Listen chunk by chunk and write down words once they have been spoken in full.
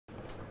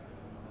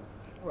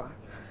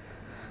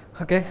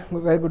Okay,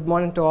 very good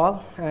morning to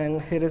all,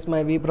 and here is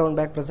my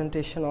vBrownbag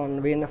presentation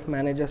on VNF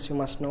Managers you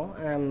must know.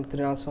 I am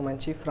Trinath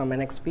Somanchi from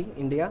NXP,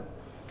 India,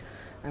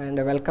 and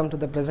welcome to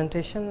the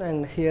presentation.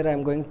 And here I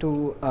am going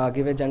to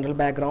give a general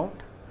background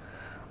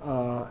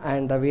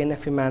and the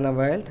VNF MANO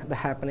world, the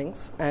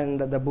happenings,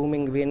 and the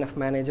booming VNF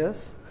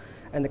managers,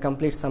 and the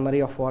complete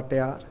summary of what they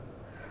are.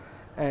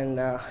 And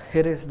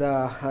here is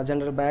the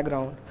general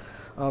background.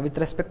 With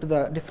respect to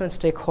the different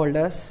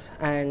stakeholders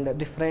and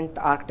different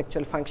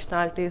architectural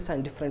functionalities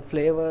and different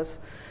flavors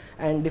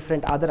and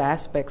different other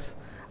aspects,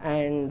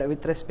 and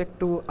with respect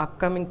to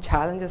upcoming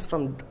challenges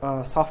from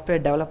software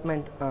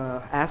development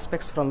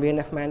aspects from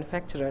VNF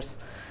manufacturers,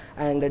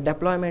 and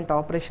deployment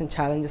operation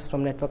challenges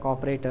from network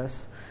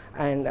operators,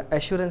 and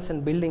assurance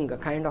and building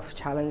kind of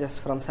challenges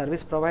from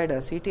service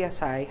providers,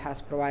 ETSI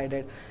has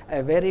provided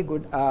a very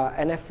good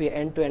NFV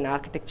end-to-end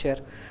architecture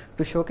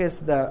to showcase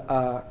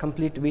the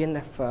complete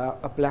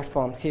VNF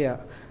platform here,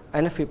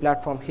 NFV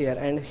platform here.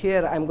 And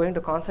here I'm going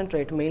to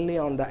concentrate mainly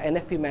on the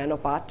NFV MANO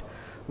part,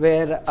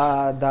 where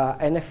the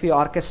NFV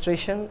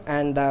orchestration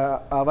and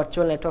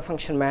virtual network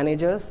function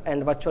managers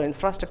and virtual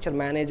infrastructure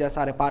managers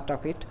are a part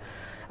of it.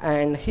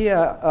 And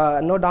here,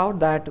 no doubt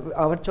that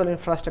virtual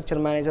infrastructure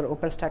manager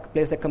OpenStack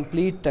plays a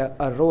complete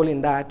role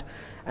in that.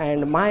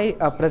 And my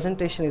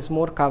presentation is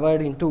more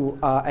covered into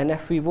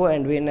NFVO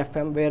and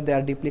VNFM, where they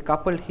are deeply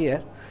coupled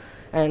here.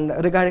 And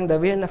regarding the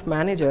VNF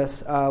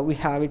managers, we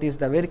have it is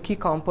the very key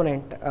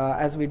component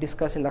as we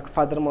discuss in the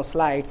furthermore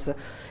slides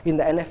in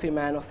the NFV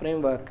MANO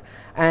framework.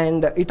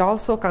 And it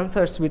also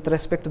concerns with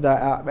respect to the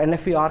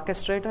NFV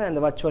orchestrator and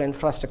the virtual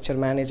infrastructure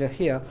manager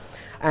here.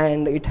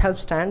 And it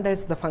helps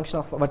standardize the function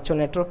of virtual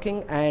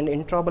networking and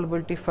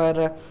interoperability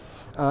for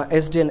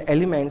SDN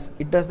elements.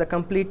 It does the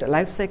complete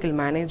lifecycle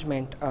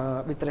management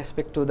with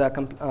respect to the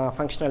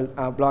functional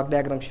block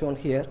diagram shown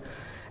here.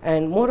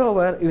 And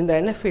moreover, in the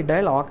NFV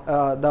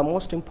dialog, the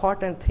most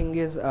important thing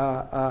is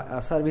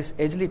service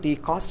agility,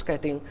 cost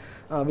cutting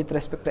with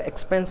respect to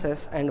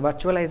expenses and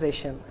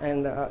virtualization,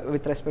 and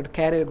with respect to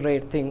carrier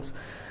grade things.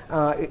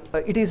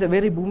 It is a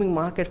very booming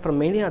market for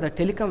many other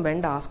telecom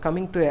vendors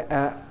coming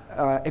to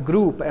a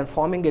group and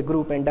forming a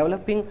group and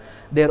developing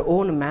their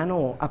own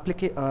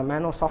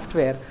MANO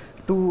software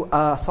to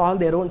solve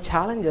their own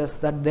challenges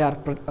that they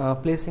are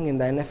placing in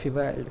the NFV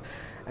world.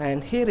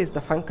 And here is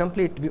the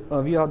complete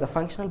view of the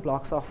functional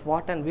blocks of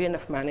what an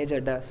VNF manager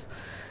does.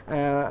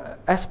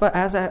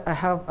 As I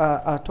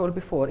have told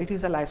before, it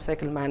is a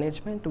lifecycle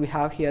management. We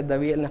have here the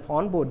VNF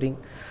onboarding,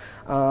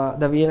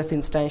 the VNF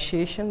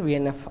instantiation,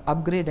 VNF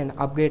upgrade and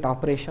upgrade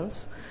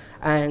operations,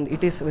 and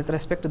it is with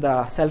respect to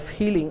the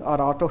self-healing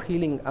or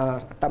auto-healing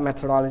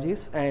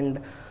methodologies, and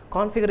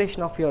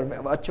configuration of your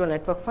virtual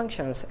network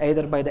functions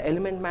either by the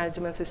element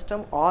management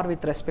system or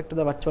with respect to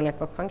the virtual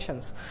network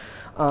functions.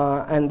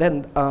 And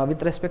then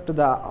with respect to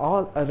the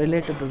all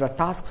related to the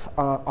tasks,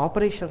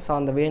 operations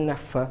on the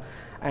VNF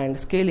and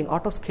scaling,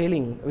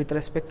 auto-scaling with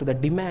respect to the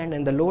demand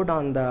and the load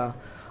on the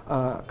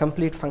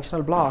complete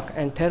functional block,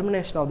 and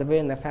termination of the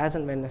VNF as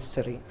and when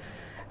necessary.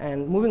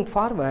 And moving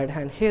forward,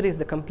 and here is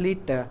the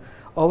complete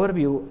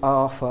overview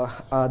of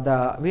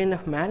the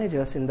VNF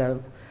managers in the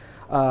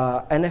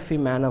NFV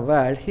MANO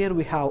world. Here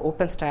we have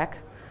OpenStack,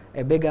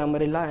 a big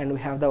umbrella, and we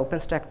have the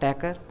OpenStack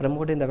Tacker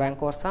promoted in the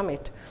Vancouver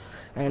Summit.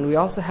 And we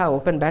also have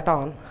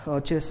OpenBaton,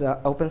 which is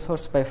open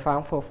source by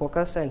Farm for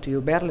Focus and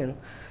TU Berlin.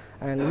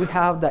 And we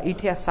have the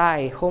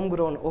ETSI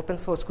homegrown open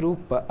source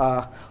group,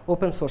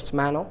 OpenSource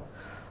MANO,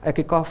 a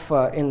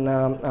kickoff in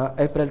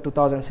April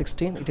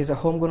 2016. It is a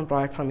homegrown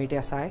product from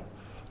ETSI.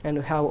 And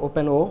we have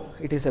OpenO,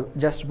 it is a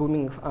just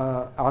booming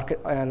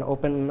an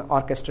open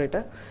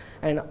orchestrator.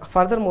 And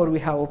furthermore, we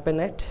have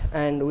OpenNet,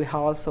 and we have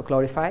also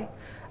Cloudify.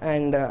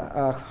 And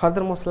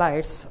furthermore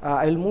slides,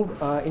 I will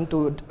move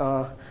into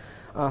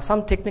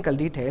some technical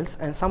details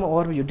and some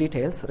overview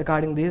details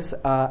regarding these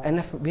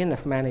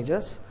VNF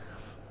managers.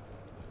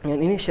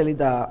 And initially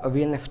the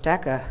VNF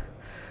Tacker.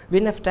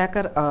 VNF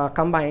Tacker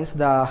combines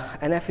the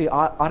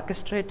NFV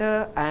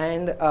orchestrator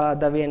and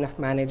the VNF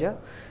manager.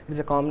 It is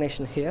a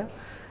combination here.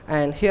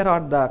 And here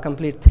are the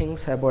complete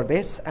things about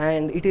this,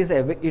 and it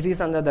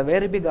is under the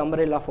very big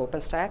umbrella of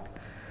OpenStack,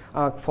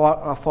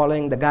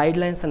 following the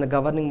guidelines and the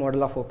governing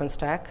model of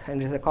OpenStack,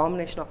 and it is a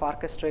combination of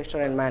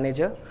orchestrator and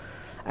manager.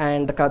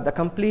 And the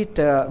complete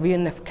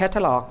VNF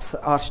catalogs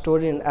are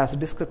stored in as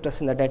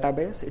descriptors in the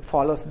database. It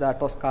follows the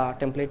Tosca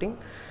templating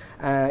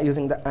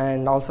using the,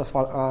 and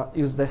also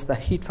use this the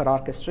heat for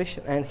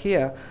orchestration. And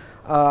here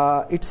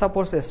it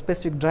supports a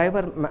specific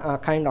driver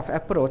kind of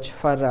approach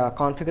for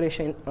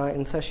configuration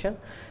insertion.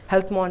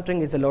 Health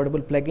monitoring is a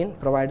loadable plugin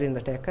provided in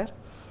the Tacker.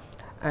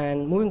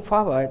 And moving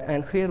forward,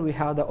 and here we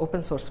have the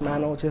open source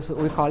MANO, which is,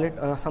 we call it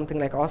something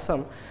like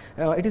awesome.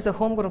 It is a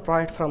homegrown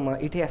product from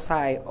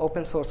ETSI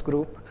open source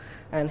group.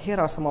 And here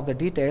are some of the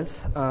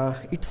details.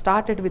 It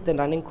started with the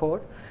running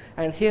code,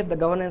 and here the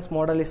governance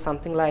model is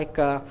something like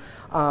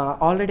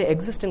already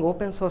existing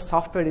open source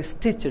software is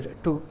stitched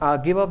to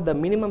give up the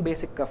minimum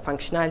basic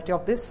functionality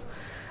of this,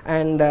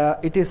 and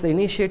it is the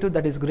initiative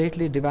that is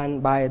greatly driven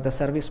by the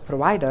service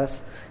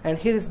providers. And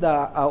here is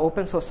the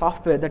open source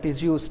software that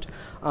is used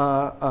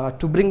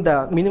to bring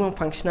the minimum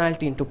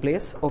functionality into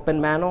place.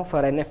 OpenMano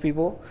for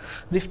NFVO,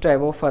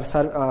 RiftIO for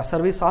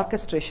service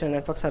orchestration,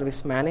 network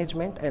service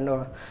management,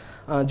 and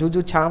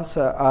Juju Champs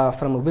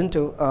from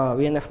Ubuntu,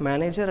 VNF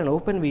Manager, and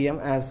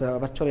OpenVM as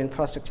Virtual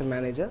Infrastructure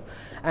Manager.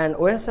 And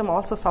OSM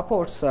also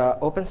supports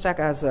OpenStack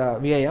as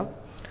VIM,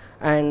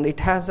 and it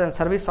has a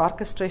service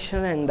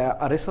orchestration and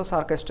a resource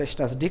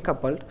orchestration as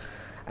decoupled,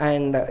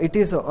 and it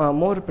is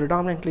more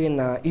predominantly in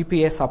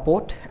EPA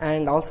support,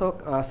 and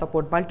also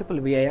support multiple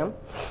VIM.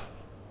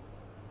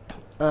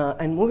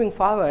 And moving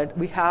forward,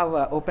 we have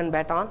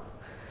OpenBaton.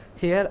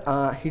 Here,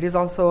 it is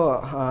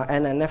also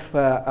an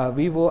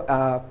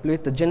NFVO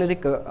with the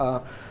generic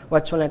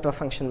virtual network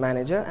function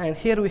manager, and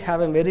here we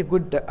have a very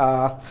good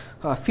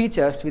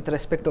features with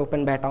respect to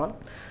OpenBaton,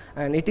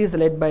 and it is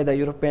led by the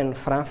European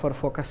Frankfurt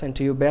Focus and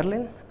TU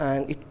Berlin,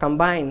 and it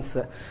combines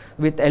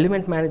with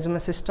element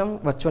management system,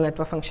 virtual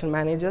network function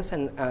managers,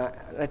 and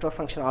network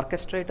function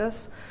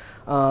orchestrators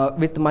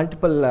with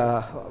multiple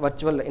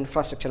virtual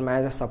infrastructure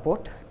manager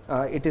support.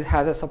 It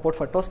has a support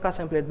for Tosca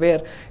template,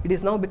 where it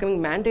is now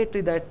becoming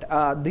mandatory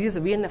that these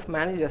VNF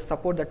managers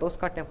support the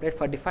Tosca template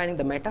for defining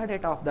the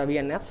metadata of the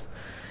VNFs.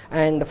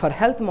 And for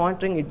health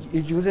monitoring,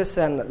 it uses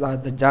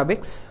the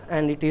Jabix,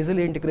 and it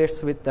easily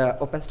integrates with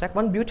OpenStack.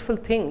 One beautiful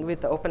thing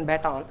with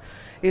OpenBaton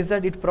is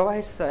that it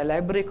provides a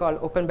library called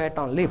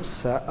OpenBaton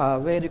Libs,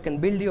 where you can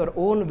build your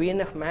own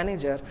VNF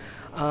manager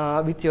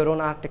with your own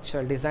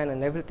architectural design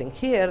and everything.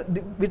 Here,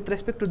 with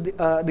respect to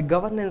the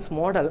governance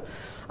model,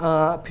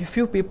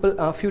 few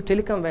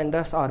telecom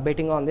vendors are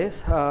betting on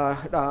this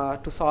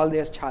to solve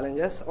their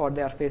challenges or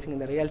they are facing in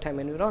the real-time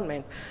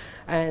environment.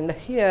 And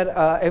here,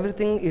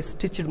 everything is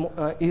stitched,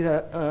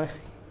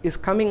 is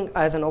coming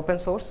as an open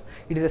source.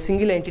 It is a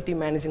single entity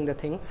managing the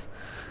things.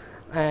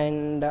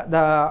 And the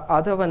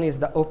other one is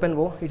the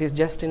OpenVO. It is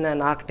just in an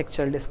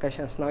architectural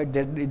discussions now. It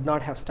did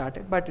not have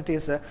started, but it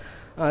is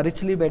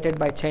richly vetted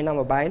by China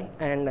Mobile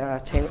and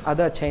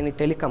other Chinese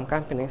telecom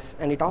companies.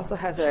 And it also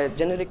has a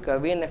generic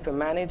VNF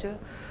Manager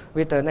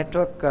with a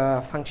network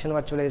function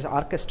virtualized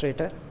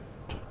orchestrator.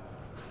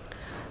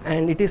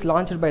 And it is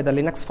launched by the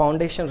Linux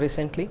Foundation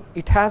recently.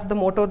 It has the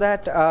motto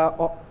that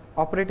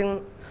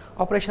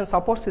operation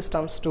support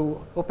systems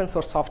to open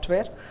source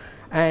software.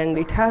 And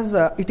it has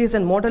it is a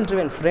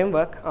model-driven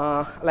framework,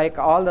 like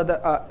all the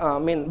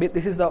other.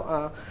 This is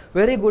the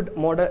very good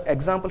model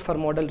example for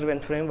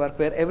model-driven framework,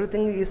 where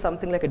everything is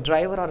something like a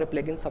driver or a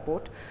plugin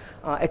support,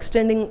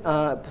 extending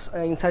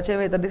in such a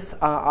way that this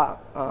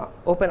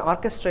open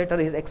orchestrator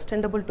is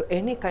extendable to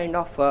any kind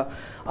of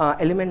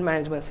element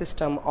management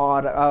system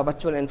or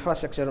virtual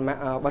infrastructure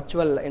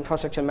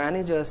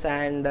managers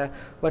and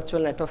virtual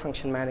network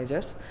function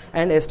managers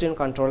and SDN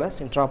controllers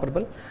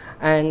interoperable.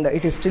 And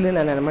it is still in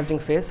an emerging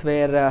phase,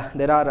 where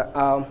there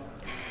are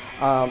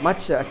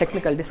much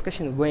technical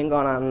discussion going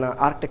on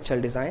architectural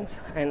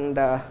designs. And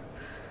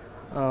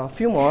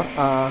few more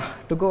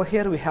to go.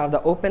 Here we have the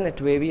OpenNet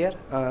Wavier,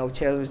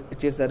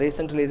 which is the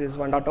recent release is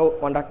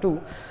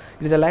 1.2.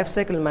 It is a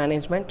lifecycle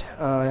management,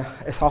 a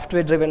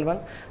software driven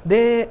one.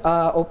 They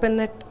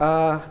OpenNet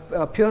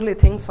purely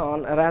thinks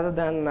on rather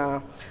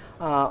than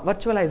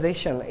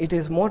virtualization. It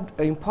is more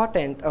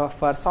important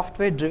for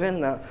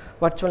software-driven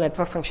virtual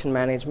network function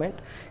management.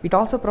 It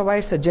also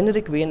provides a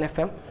generic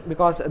VNFM,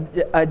 because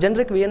a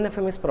generic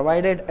VNFM is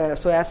provided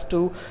so as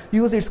to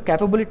use its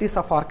capabilities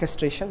of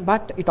orchestration,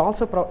 but it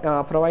also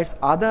provides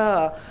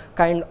other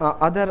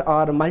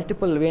or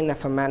multiple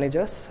VNFM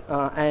managers,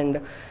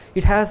 and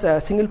it has a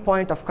single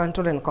point of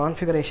control and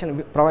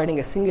configuration,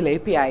 providing a single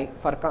API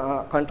for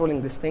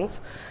controlling these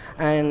things.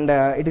 And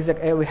it is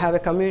we have a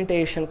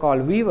communication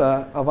called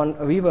Viva.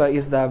 Viva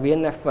is the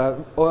VNF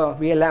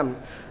VLM,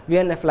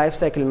 VNF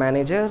Lifecycle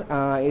Manager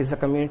is a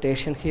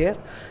communication here.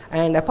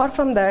 And apart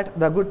from that,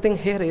 the good thing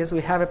here is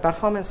we have a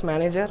performance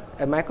manager,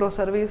 a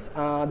microservice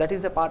that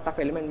is a part of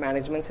element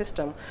management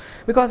system.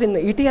 Because in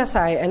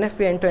ETSI,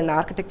 NFV end-to-end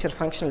architecture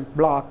functional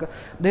block,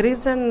 there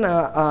is an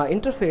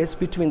interface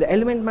between the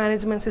element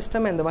management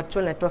system and the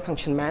virtual network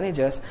function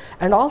managers,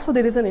 and also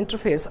there is an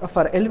interface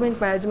for element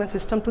management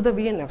system to the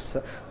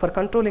VNFs for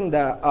controlling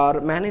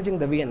or managing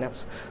the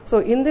VNFs. So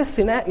in this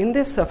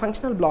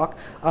functional block,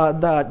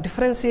 the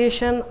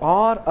differentiation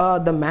or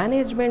the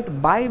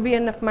management by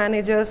VNF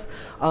managers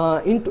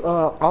by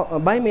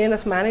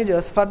VNF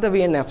managers for the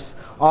VNFs,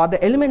 or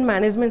the element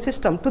management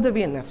system to the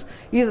VNFs,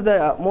 is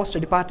the most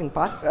departing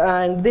part.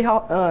 And the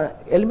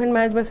element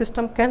management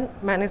system can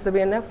manage the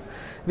VNF.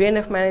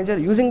 VNF manager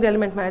using the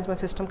element management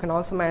system can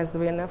also manage the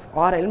VNF,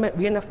 or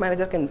VNF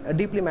manager can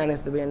deeply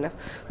manage the VNF.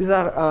 These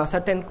are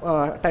certain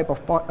type of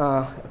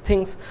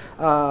things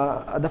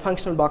the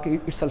functional block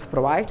itself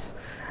provides.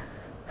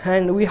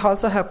 And we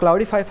also have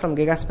Cloudify from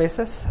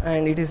Gigaspaces,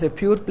 and it is a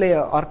pure play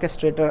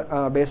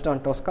orchestrator based on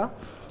Tosca.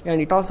 And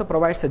it also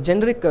provides a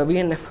generic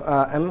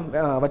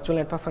VNF virtual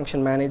network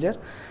function manager.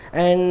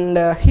 And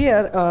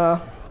here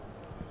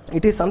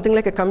it is something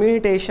like a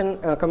community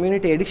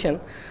edition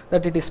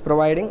that it is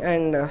providing,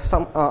 and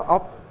some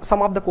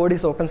of the code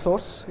is open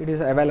source. It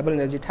is available in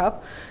the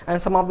GitHub,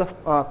 and some of the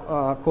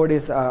code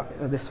is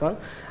this one.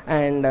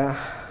 And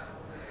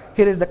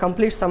here is the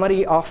complete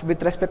summary of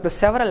with respect to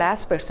several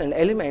aspects and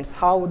elements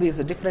how these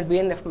different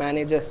VNF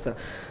managers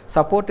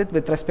support it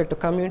with respect to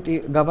community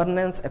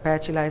governance,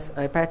 Apache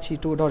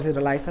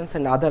 2.0 license,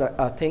 and other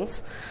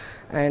things.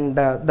 And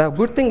the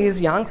good thing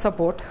is Yang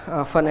support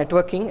for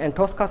networking and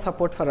Tosca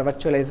support for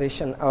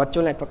virtualization,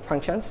 virtual network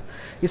functions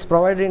is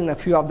provided in a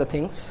few of the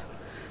things.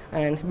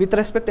 And with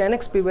respect to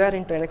NXP, we are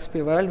into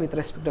NXP world. With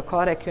respect to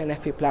Core IQ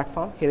NFV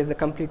platform, here is the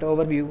complete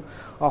overview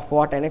of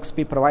what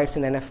NXP provides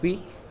in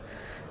NFV,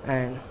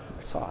 and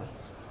that's all.